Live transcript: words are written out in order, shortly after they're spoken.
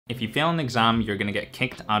if you fail an exam, you're gonna get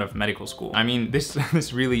kicked out of medical school. I mean,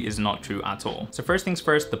 this really is not true at all. So first things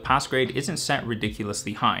first, the pass grade isn't set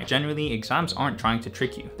ridiculously high. Generally, exams aren't trying to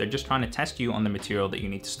trick you. They're just trying to test you on the material that you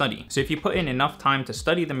need to study. So if you put in enough time to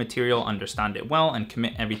study the material, understand it well, and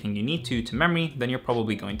commit everything you need to memory, then you're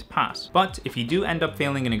probably going to pass. But if you do end up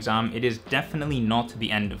failing an exam, it is definitely not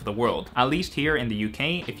the end of the world. At least here in the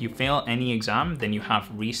UK, if you fail any exam, then you have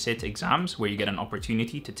resit exams where you get an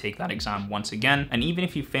opportunity to take that exam once again. And even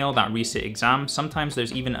if you fail that resit exam, sometimes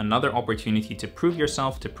there's even another opportunity to prove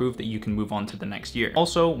yourself, to prove that you can move on to the next year.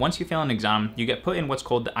 Also, once you fail an exam, you get put in what's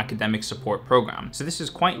called the academic support program. So this is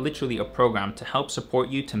quite literally a program to help support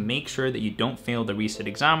you to make sure that you don't fail the resit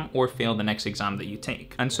exam or fail the next exam that you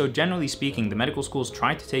take. And so generally speaking, the medical schools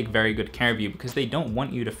try to take very good care of you because they don't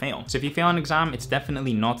want you to fail. So if you fail an exam, it's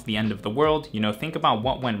definitely not the end of the world. You know, think about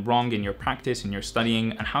what went wrong in your practice and your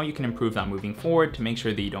studying and how you can improve that moving forward to make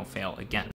sure that you don't fail again.